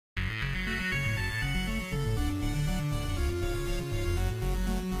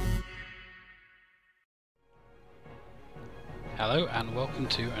Hello and welcome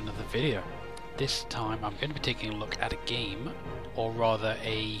to another video. This time I'm going to be taking a look at a game, or rather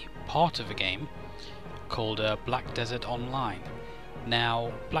a part of a game, called Black Desert Online.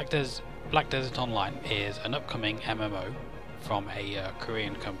 Now Black Desert Online is an upcoming MMO from a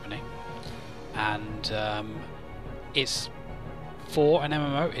Korean company, and it's for an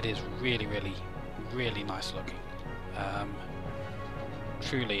MMO. It is really nice looking.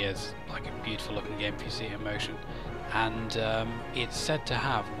 Truly is like a beautiful looking game if you see it in motion, and it's said to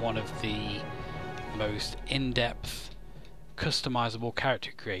have one of the most in-depth customizable character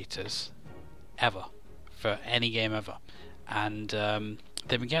creators ever for any game ever, and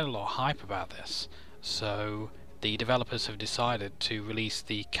they've been getting a lot of hype about this. So the developers have decided to release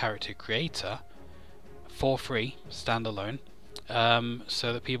the character creator for free, standalone,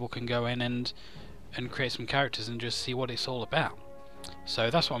 so that people can go in and create some characters and just see what it's all about. So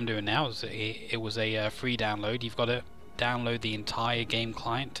that's what I'm doing now. It was a free download. You've got to download the entire game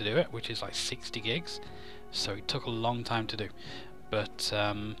client to do it, which is like 60 gigs. So it took a long time to do. But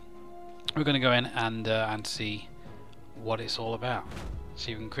we're going to go in and see what it's all about.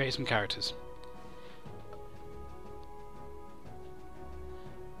 See if we can create some characters.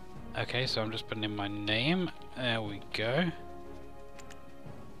 Okay, so I'm just putting in my name. There we go.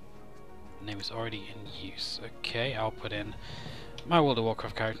 Name is already in use. Okay, I'll put in my World of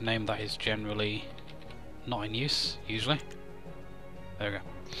Warcraft character name that is generally not in use, usually. There we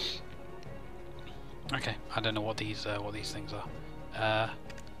go. Okay, I don't know what these things are.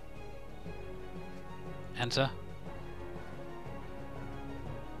 Enter.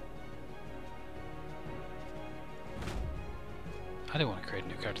 I don't want to create a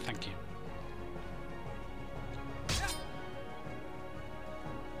new character, thank you.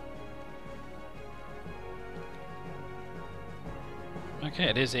 Okay,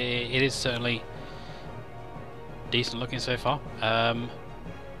 it is certainly decent looking so far.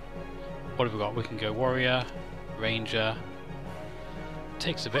 What have we got? We can go warrior, ranger.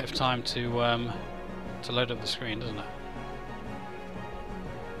 Takes a bit of time to load up the screen, doesn't it?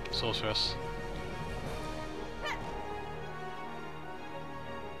 Sorceress.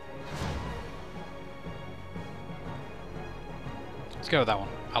 Let's go with that one.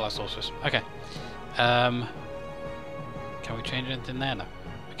 I like sorceress. Okay. Can we change anything there? No.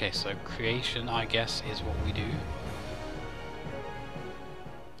 Okay, so creation, I guess, is what we do.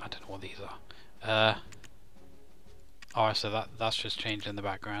 I don't know what these are. Alright, so that's just changed in the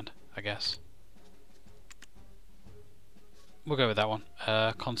background, I guess. We'll go with that one.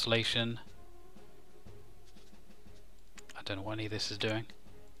 Constellation. I don't know what any of this is doing.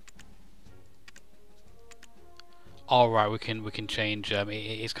 Alright, we can change.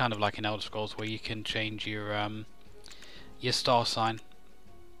 It's kind of like in Elder Scrolls where you can change your star sign,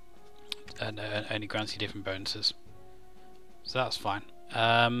 and only grants you different bonuses, so that's fine.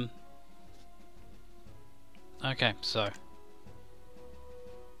 Okay, so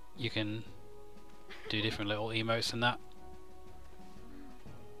you can do different little emotes in that.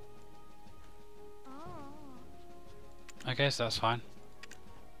 Okay, so that's fine.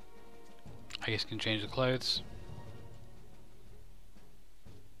 I guess you can change the clothes.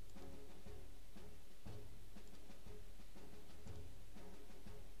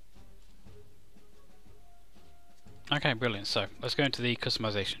 Okay, brilliant. So let's go into the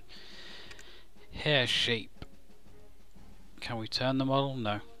customization. Hair shape. Can we turn the model?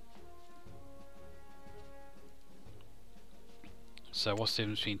 No. So what's the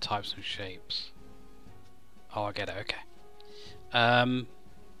difference between types and shapes? Oh, I get it. Okay.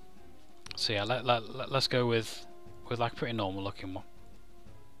 So yeah, let's go with like a pretty normal looking one.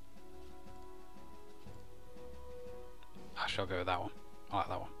 Actually, I'll go with that one. I like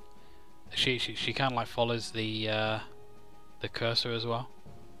that one. She kind of like follows the cursor as well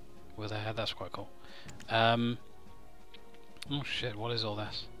with her head. That's quite cool. Oh shit! What is all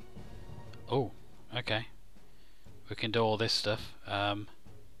this? Oh, okay. We can do all this stuff. Don't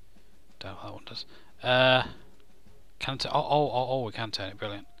know what that one does. Can oh, we can turn it.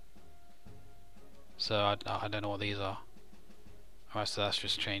 Brilliant. So I don't know what these are. Alright, so that's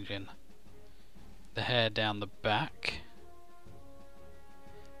just changing the hair down the back.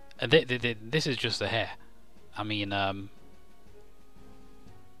 This is just the hair. I mean, I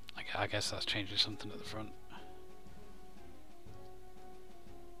guess that's changing something at the front.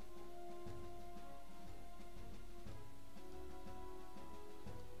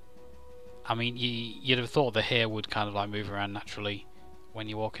 I mean, you'd have thought the hair would kind of like move around naturally when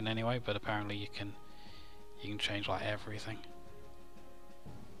you're walking anyway, but apparently you can change like everything.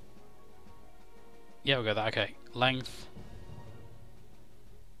 Yeah, we'll go that. Okay, length.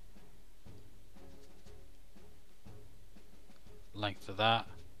 length of that.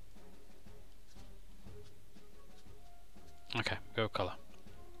 Okay, go colour.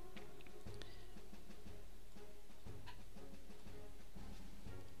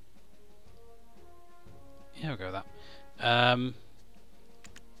 Yeah, we'll go with that.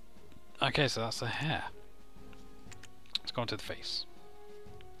 Okay, so that's the hair. Let's go on to the face.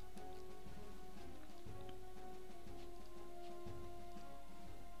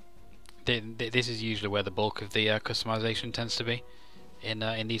 This is usually where the bulk of the customization tends to be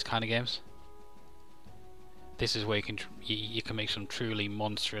in these kind of games. This is where you can make some truly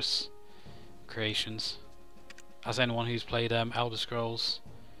monstrous creations. As anyone who's played Elder Scrolls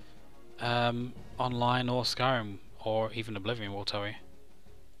Online or Skyrim or even Oblivion will tell you,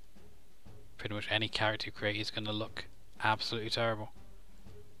 pretty much any character you create is going to look absolutely terrible.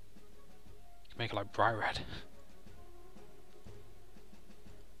 You can make it like bright red.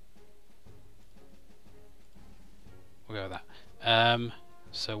 We'll go with that.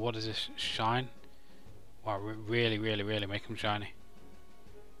 So what does this shine? Wow, really make them shiny.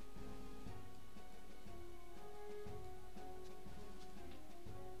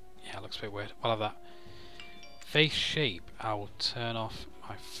 Yeah, it looks a bit weird. I'll have that. Face shape. I will turn off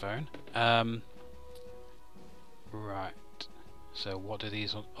my phone. Right. So what do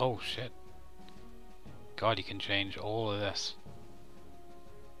these? Oh shit! God, you can change all of this.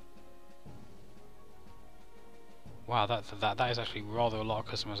 Wow, that is actually rather a lot of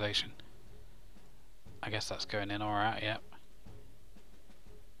customization. I guess that's going in alright. Yep.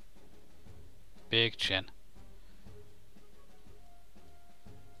 Big chin.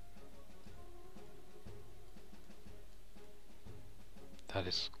 That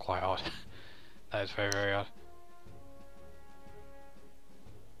is quite odd. That is very odd.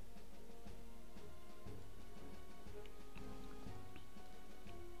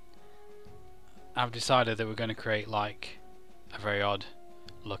 I've decided that we're going to create like a very odd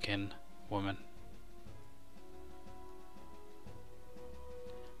looking woman.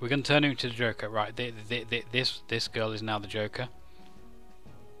 We're going to turn her into the Joker, right? This girl is now the Joker.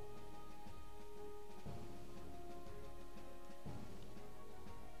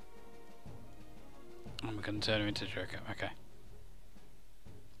 And we're going to turn her into the Joker. Okay.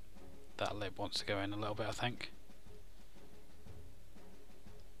 That lip wants to go in a little bit, I think.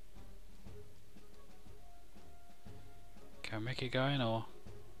 Can we make it go in, or?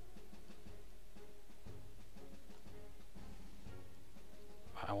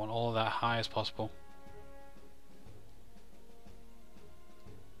 I want all of that high as possible.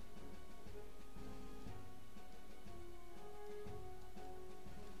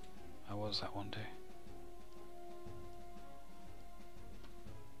 Oh, what does that one do?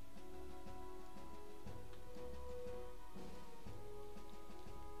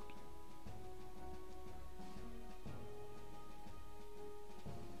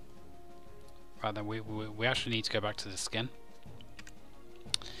 Right then, we actually need to go back to the skin.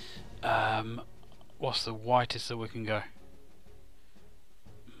 What's the whitest that we can go?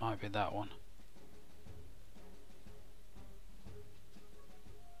 Might be that one.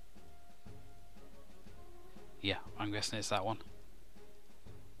 Yeah, I'm guessing it's that one.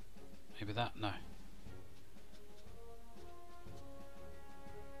 Maybe that? No.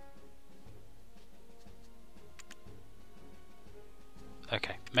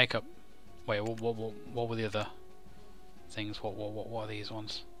 Okay, makeup. Wait, what were the other things? What are these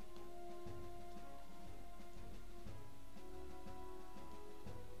ones?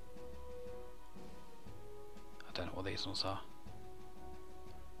 I don't know what these ones are.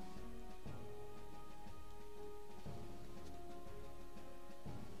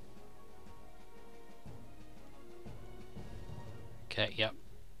 Okay, yep.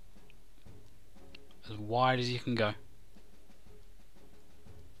 As wide as you can go.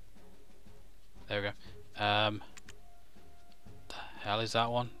 There we go. The hell is that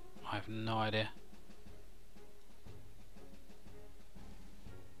one? I have no idea.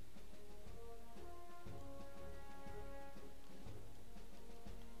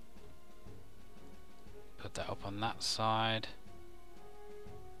 Put that up on that side.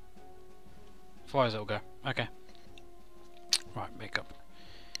 As far as it'll go. Okay. Right, makeup.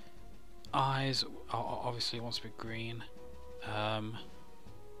 Eyes, obviously wants to be green.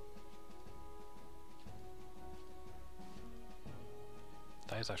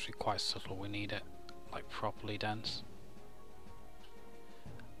 That is actually quite subtle. We need it like properly dense.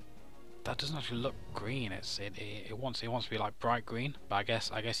 That doesn't actually look green. It wants to be like bright green, but I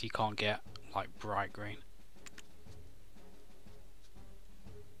guess you can't get like bright green.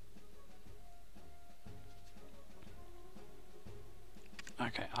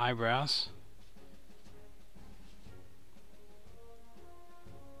 Okay, eyebrows.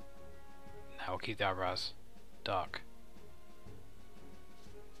 keep the eyebrows dark.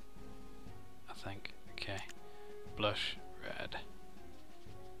 I think. Okay. Blush red.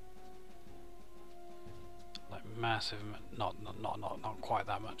 Like massive, not quite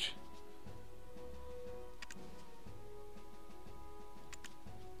that much.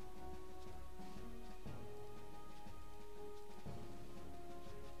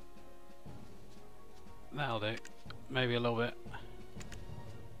 That'll do. Maybe a little bit.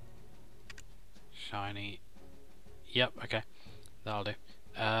 Shiny. Yep, okay. That'll do.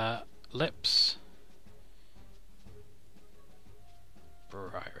 Lips.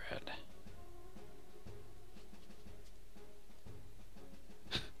 Bright red.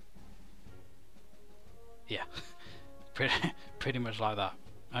 Yeah. pretty much like that.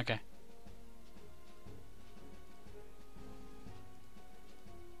 Okay.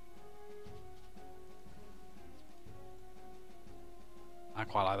 I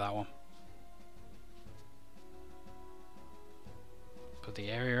quite like that one. Put the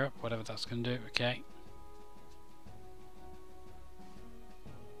area up, whatever that's going to do. Okay.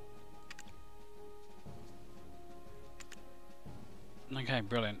 Okay,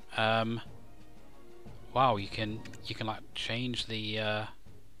 brilliant. Wow, you can like change the you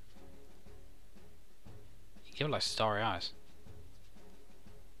give it like starry eyes.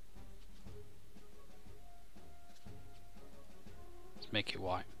 Let's make it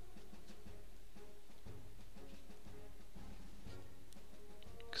white.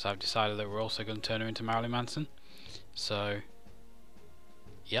 Because I've decided that we're also going to turn her into Marilyn Manson. So,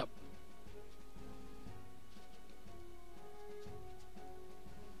 yep.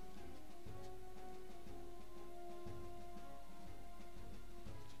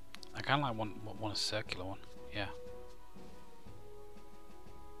 I kind of like want a circular one. Yeah.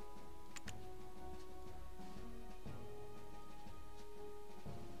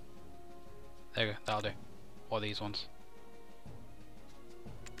 There you go. That'll do. What are these ones?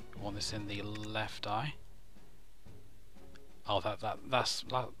 Want this in the left eye. Oh, that's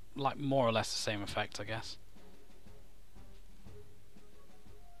like more or less the same effect, I guess.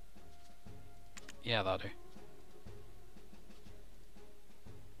 Yeah, that'll do.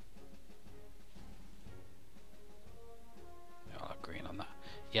 I'll have green on that.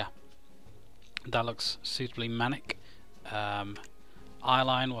 Yeah, that looks suitably manic.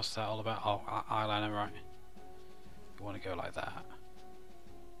 Eyeline, what's that all about? Oh, eyeliner, right. You want to go like that.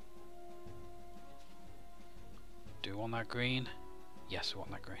 Do we want that green? Yes, we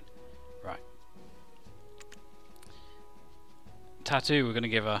want that green. Right. Tattoo, we're going to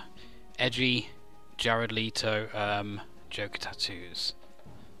give a edgy Jared Leto Joker tattoos.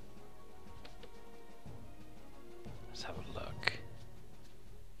 Let's have a look.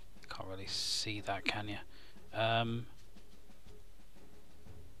 Can't really see that, can you?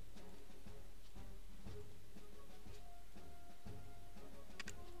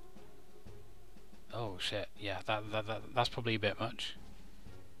 Oh shit! Yeah, that's probably a bit much.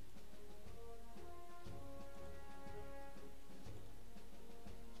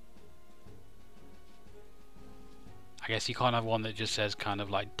 I guess you can't have one that just says kind of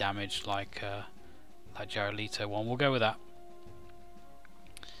like damaged, like Jared Leto one. We'll go with that.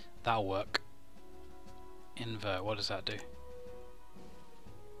 That'll work. Invert. What does that do?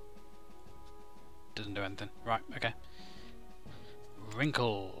 Doesn't do anything. Right. Okay.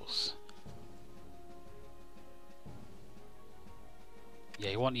 Wrinkles. Yeah,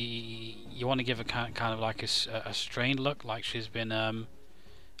 you want to give a kind of like a strained look, like she's been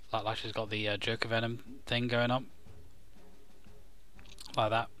like she's got the Joker Venom thing going on, like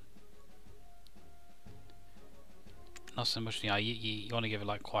that. Not so much in the eye. You want to give it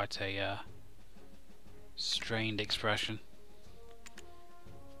like quite a strained expression.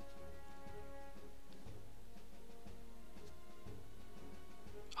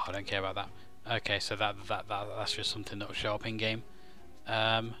 Oh, I don't care about that. Okay, so that's just something that will show up in game.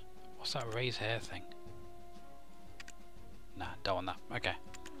 What's that raised hair thing? Nah, don't want that. Okay.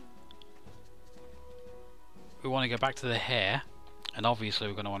 We want to go back to the hair, and obviously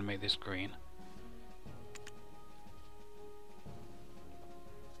we're going to want to make this green.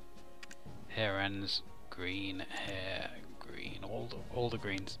 Hair ends green, hair green, all the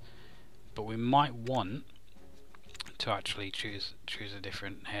greens. But we might want to actually choose a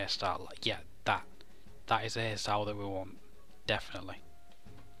different hairstyle. Yeah, that is a hairstyle that we want, definitely.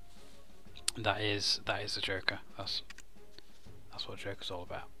 That is the Joker. That's what Joker's all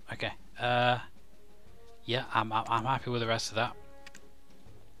about. Okay. Yeah, I'm happy with the rest of that.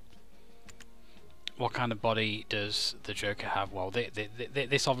 What kind of body does the Joker have? Well,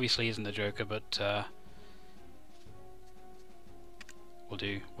 this obviously isn't the Joker, but we'll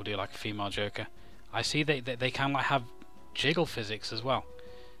do like a female Joker. I see they can like have jiggle physics as well.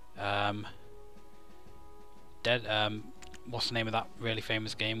 What's the name of that really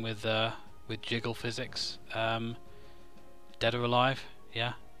famous game with jiggle physics? Dead or Alive?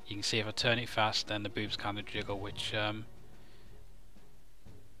 Yeah. You can see if I turn it fast, then the boobs kind of jiggle, which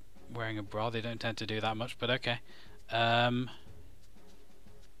wearing a bra, they don't tend to do that much, but okay.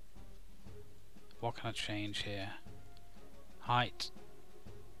 What can I change here? Height.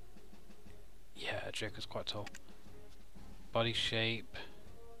 Yeah, Joker's quite tall. Body shape.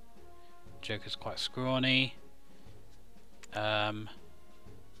 Joker's quite scrawny. Probably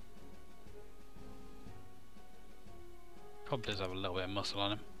does have a little bit of muscle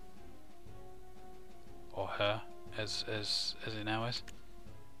on him. Or her, as it now is.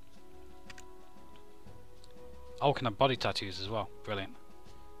 Oh, can I have body tattoos as well? Brilliant.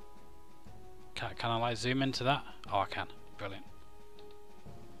 Can I like zoom into that? Oh, I can. Brilliant.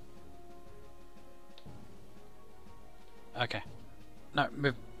 Okay. No,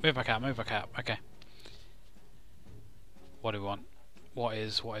 move back out. Move back out. Okay. What do we want? What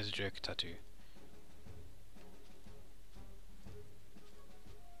is a Joker tattoo?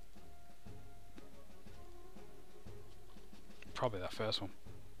 Probably that first one.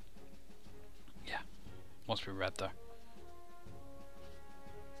 Yeah. Must be red though.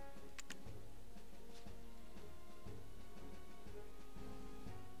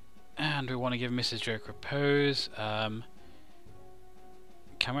 And we want to give Mrs. Joker a pose. Can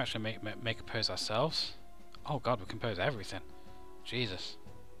we actually make a pose ourselves? Oh god, we can pose everything. Jesus.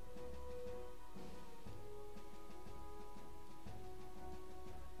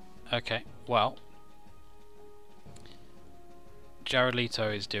 Okay, well, Jared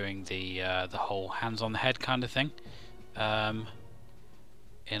Leto is doing the whole hands on the head kind of thing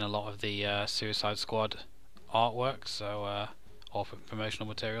in a lot of the Suicide Squad artwork, so or promotional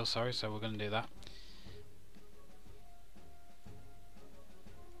materials, sorry, so we're going to do that.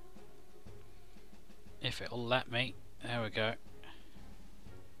 If it'll let me. There we go.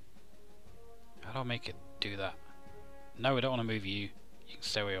 How do I make it do that? No, we don't want to move you. You can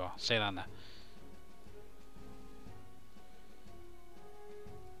stay where you are. Stay down there.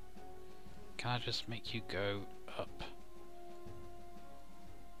 Can I just make you go up?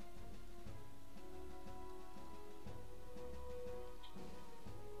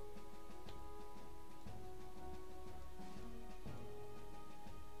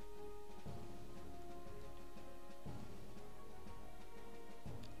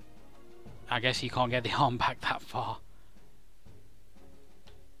 I guess you can't get the arm back that far.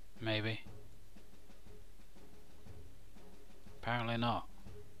 Maybe. Apparently not.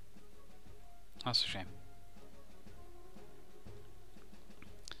 That's a shame.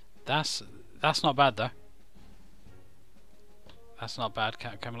 That's not bad though. That's not bad.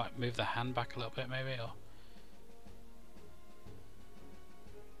 Can we like move the hand back a little bit maybe, or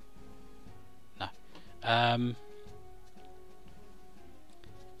no?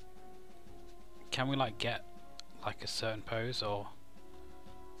 Can we like get like a certain pose, or?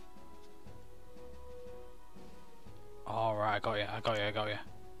 All right, I got you.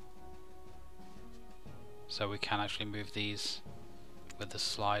 So we can actually move these with the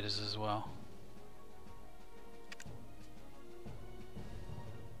sliders as well.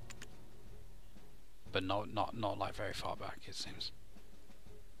 But not like very far back, it seems.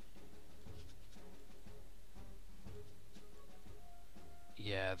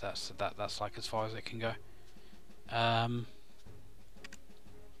 Yeah, that's like as far as it can go.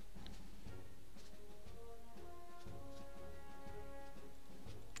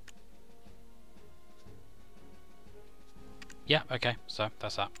 Yeah, okay, so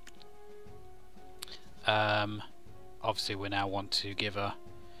that's that. Obviously we now want to give her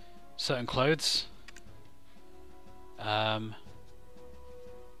certain clothes.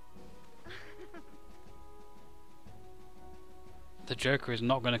 The Joker is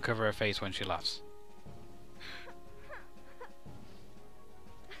not going to cover her face when she laughs.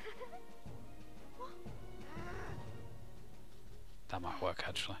 That might work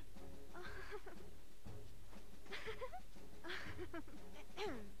actually.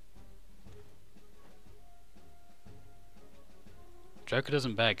 Joker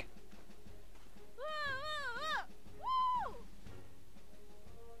doesn't beg.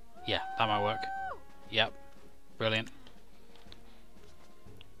 Yeah, that might work. Yep, brilliant.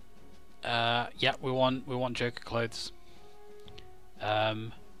 Yeah, we want Joker clothes.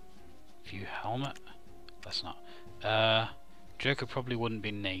 View helmet. Let's not. Joker probably wouldn't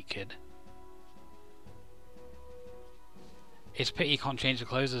be naked. It's a pity you can't change the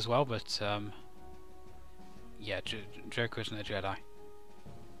clothes as well, but yeah, Joker isn't a Jedi.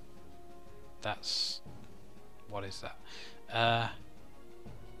 That's... what is that?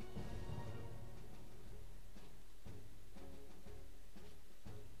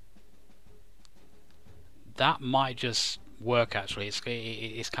 That might just work actually.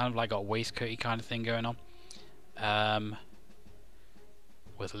 It's kind of like got a waistcoaty kind of thing going on,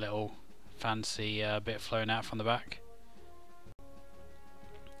 with a little fancy bit flowing out from the back.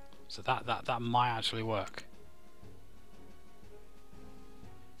 So that might actually work.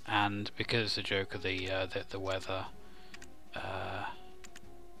 And because it's a joke of the weather,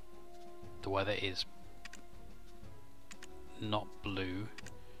 the weather is not blue.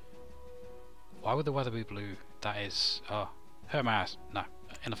 Why would the weather be blue? That is... oh, hurt my eyes. No,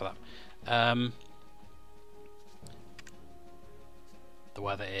 enough of that. The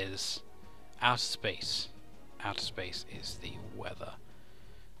weather is outer space. Outer space is the weather.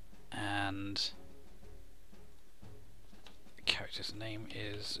 And the character's name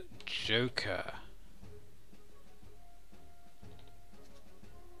is Joker.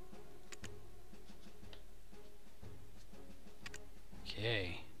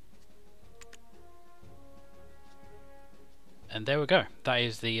 Okay. And there we go. That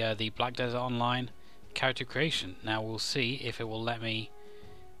is the Black Desert Online character creation. Now we'll see if it will let me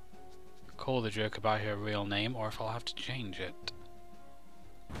call the Joker by her real name or if I'll have to change it.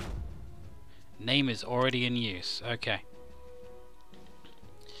 Name is already in use. Okay.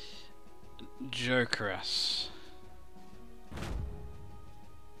 Jokeress.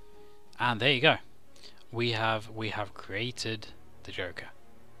 And there you go. We have created the Joker.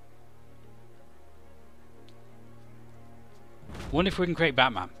 Wonder if we can create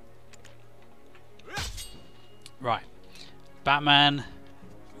Batman. Right. Batman,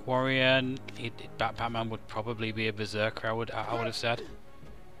 warrior. Batman would probably be a berserker. I would have said.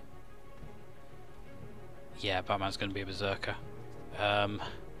 Yeah, Batman's going to be a berserker.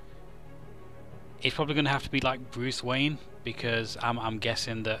 It's probably going to have to be like Bruce Wayne because I'm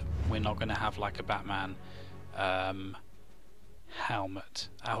guessing that we're not going to have like a Batman helmet.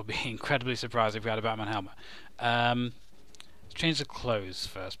 I would be incredibly surprised if we had a Batman helmet. Let's change the clothes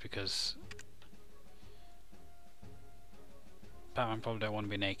first because Batman probably don't want to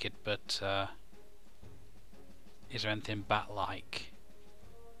be naked, but is there anything Bat-like?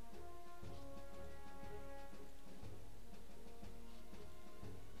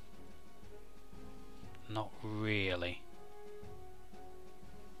 Not really.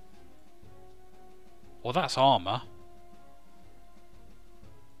 Well, that's armor.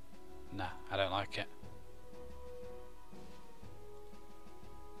 Nah, I don't like it.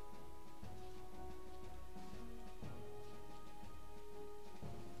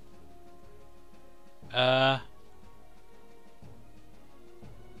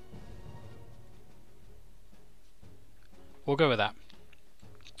 We'll go with that.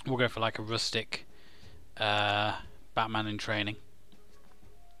 We'll go for like a rustic Batman in training.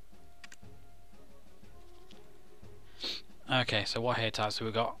 Okay, so what hair types have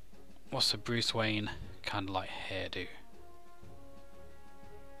we got? What's the Bruce Wayne kind of like hairdo?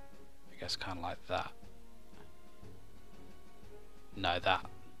 I guess kind of like that. No, that.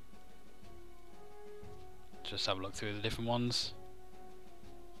 Just have a look through the different ones.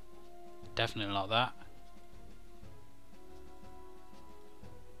 Definitely not that.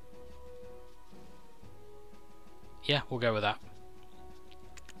 Yeah, we'll go with that.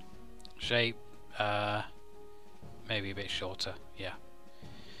 Shape, maybe a bit shorter, yeah.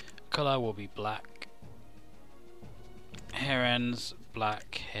 Colour will be black. Hair ends,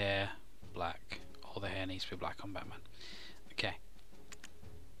 black. Hair, black. All the hair needs to be black on Batman. Okay.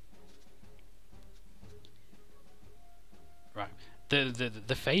 Right.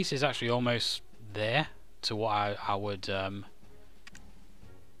 The face is actually almost there to what I would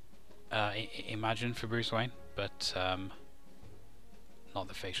imagine for Bruce Wayne, but not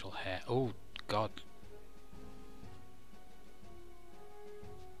the facial hair. Oh God.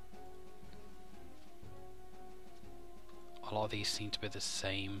 A lot of these seem to be the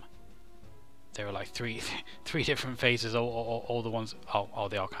same. There are like three different faces. All the ones. Oh,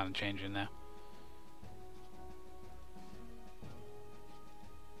 they are kind of changing now.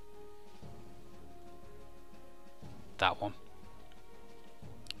 That one.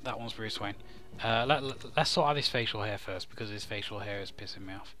 That one's Bruce Wayne. Let's sort out this facial hair first because his facial hair is pissing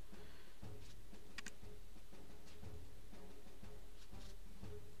me off.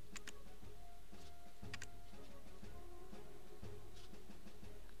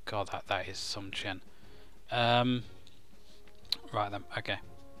 God, that is some chin. Right then, okay.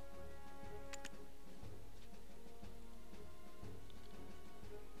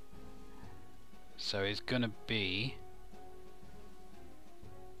 So it's gonna be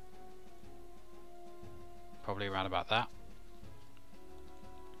probably around about that.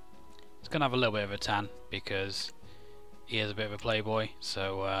 It's gonna have a little bit of a tan because he is a bit of a playboy,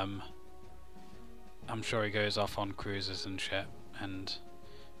 so I'm sure he goes off on cruises and shit and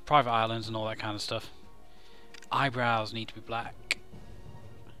private islands and all that kind of stuff. Eyebrows need to be black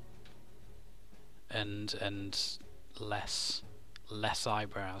and less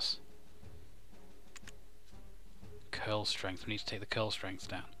eyebrows. Curl strength, we need to take the curl strength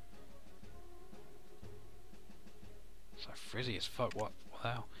down. It's like frizzy as fuck. What the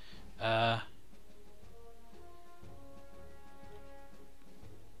hell?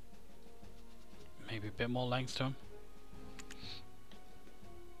 Maybe a bit more length to him.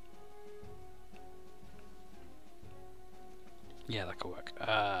 Yeah, that could work.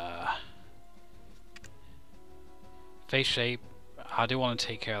 Face shape. I do want to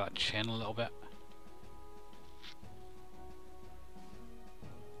take care of that chin a little bit.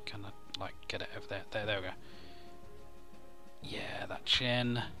 Can I like get it over there? There we go. Yeah, that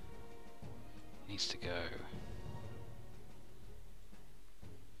chin needs to go.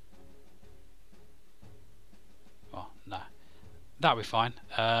 Oh no, that'll be fine.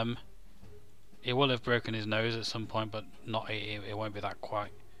 He will have broken his nose at some point, but not. It won't be that quite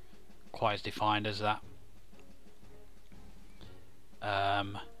as defined as that.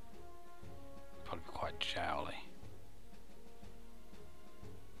 Probably quite jowly.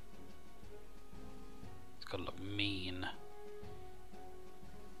 It's got to look mean.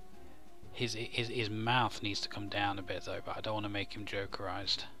 His mouth needs to come down a bit though, but I don't want to make him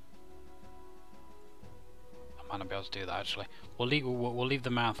jokerized. I might not be able to do that actually. We'll leave the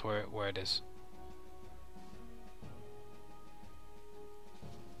mouth where it is.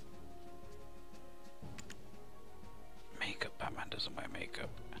 Makeup. Batman doesn't wear makeup.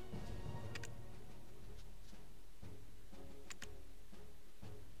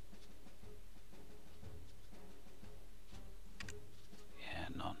 Yeah,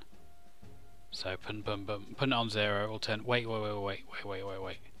 none. So putting it on 0 will turn. Wait.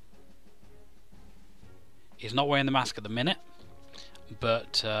 He's not wearing the mask at the minute,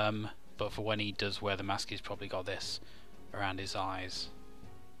 but for when he does wear the mask, he's probably got this around his eyes.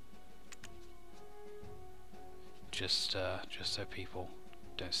 Just so people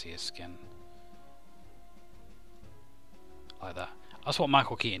don't see his skin like that. That's what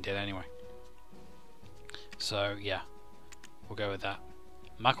Michael Keaton did anyway. So yeah, we'll go with that.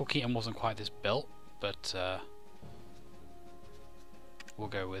 Michael Keaton wasn't quite this built, but we'll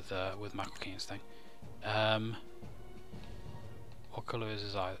go with Michael Keaton's thing. What colour is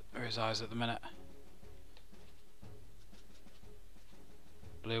his eye? Or his eyes at the minute?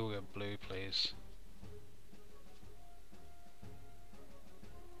 Blue. We'll go blue, please.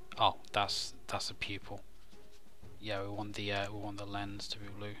 Oh, that's a pupil. Yeah, we want the lens to be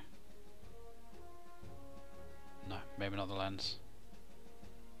blue. No, maybe not the lens.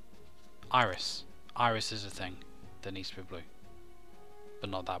 Iris. Iris is a thing that needs to be blue, but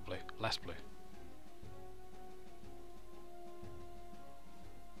not that blue. Less blue.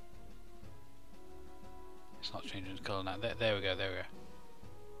 It's not changing its colour now. There we go. There we go.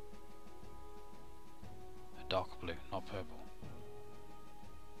 A dark blue, not purple.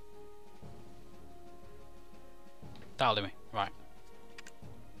 That'll do me. Right.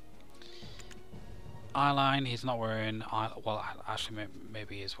 Eyeline, he's not wearing well, actually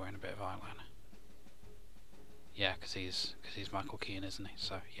maybe he is wearing a bit of eyeliner. Yeah, because he's Michael Keaton, isn't he?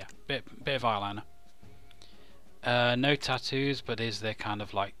 So yeah, bit of eyeliner. No tattoos, but is there kind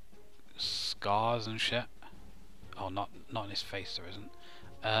of like scars and shit? Oh, not in his face, there isn't.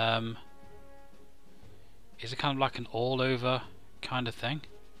 Is it kind of like an all over kind of thing?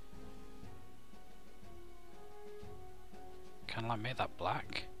 Kind of like make that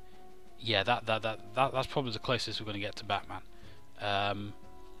black. Yeah, that's probably the closest we're going to get to Batman.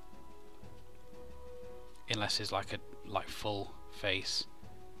 Unless it's like a full face.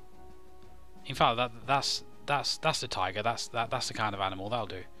 In fact, that's a tiger. That's the kind of animal that'll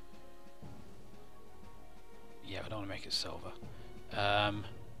do. Yeah, we don't want to make it silver.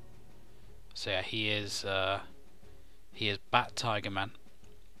 So yeah, he is Bat Tiger Man.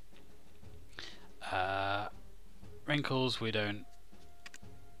 Wrinkles, we don't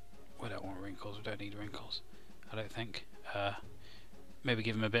want wrinkles. We don't need wrinkles, I don't think. Maybe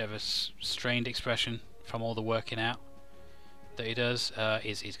give him a bit of a strained expression from all the working out that he does.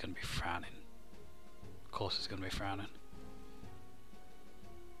 He's going to be frowning. Of course, he's going to be frowning.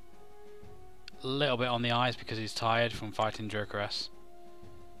 A little bit on the eyes because he's tired from fighting Jokeress.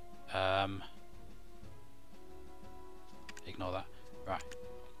 Ignore that. Right.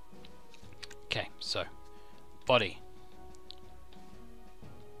 Okay, so body.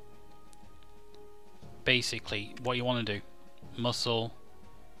 basically what you want to do: muscle,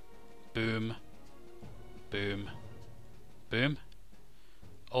 boom, boom, boom,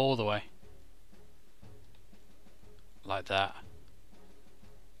 all the way, like that.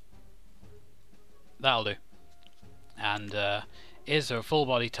 That'll do. And is there a full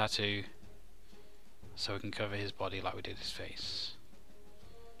body tattoo so we can cover his body like we did his face?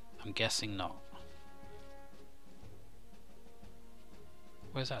 I'm guessing not.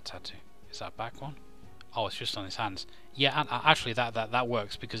 Where's that tattoo? Is that back one? Oh, it's just on his hands. Yeah, actually that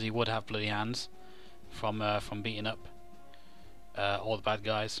works, because he would have bloody hands from beating up all the bad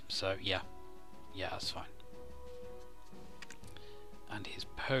guys. So yeah, that's fine. And his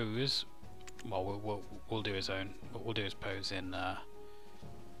pose, well, we'll do his own. We'll do his pose in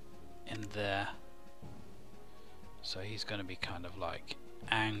there. So he's going to be kind of like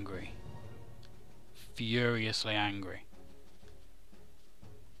angry, furiously angry,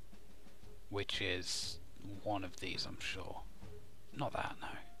 which is one of these, I'm sure. Not that, no.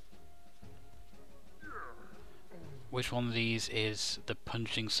 Which one of these is the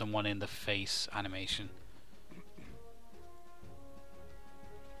punching someone in the face animation?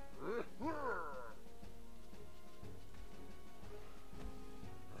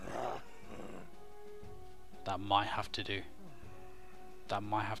 That might have to do. That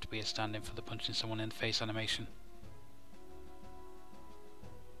might have to be a stand-in for the punching someone in the face animation.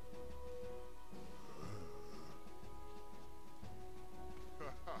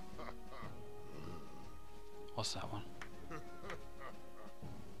 What's that one?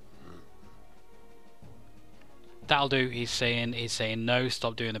 That'll do. He's saying no,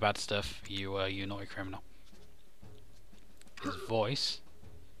 stop doing the bad stuff, you naughty criminal. His voice,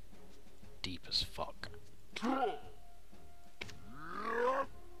 deep as fuck.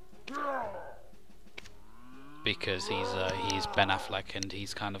 Because he's Ben Affleck, and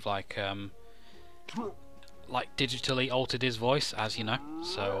he's kind of like digitally altered his voice, as you know.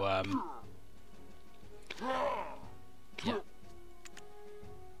 So yeah.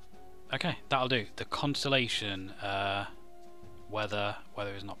 Okay, that'll do. The constellation, weather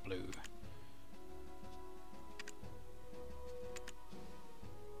is not blue.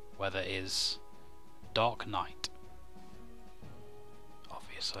 Weather is dark night.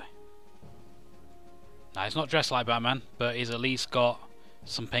 Obviously. Now, he's not dressed like Batman, but he's at least got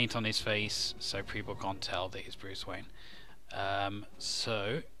some paint on his face, so people can't tell that he's Bruce Wayne.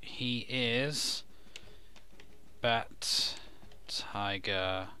 So he is Bat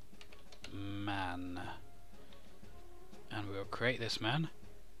Tiger Man, and we'll create this man.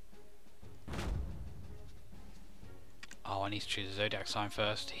 Oh, I need to choose a zodiac sign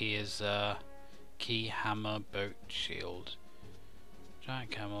first. He is key, hammer, boat, shield,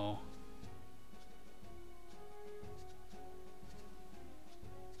 giant camel.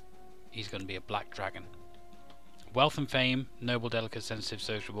 He's going to be a black dragon. Wealth and fame, noble, delicate, sensitive,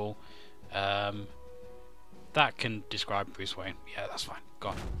 sociable. That can describe Bruce Wayne. Yeah, that's fine. Go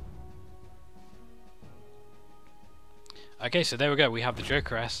on. Okay, so there we go. We have the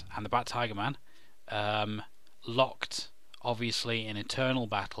Jokeress and the Bat Tiger Man locked, obviously, in eternal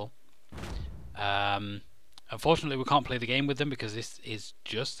battle. Unfortunately, we can't play the game with them because this is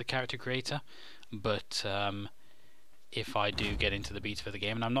just the character creator. But if I do get into the beta for the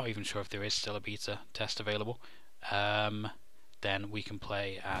game, and I'm not even sure if there is still a beta test available, then we can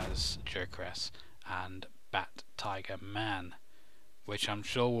play as Jokeress and Bat Tiger Man, which I'm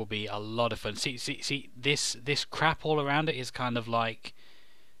sure will be a lot of fun. See, this crap all around it is kind of like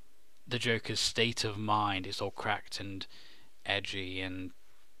the Joker's state of mind. It's all cracked and edgy and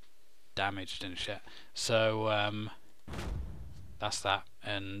damaged and shit. So that's that.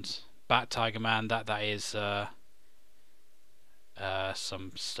 And Bat Tiger Man, that is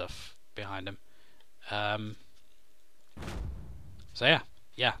some stuff behind him. So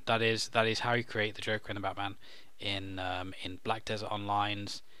yeah, that is how you create the Joker and the Batman in Black Desert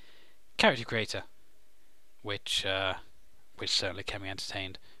Online's character creator, which certainly kept me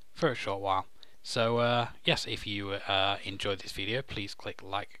entertained for a short while. So yes, if you enjoyed this video, please click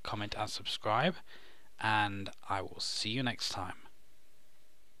like, comment and subscribe, and I will see you next time.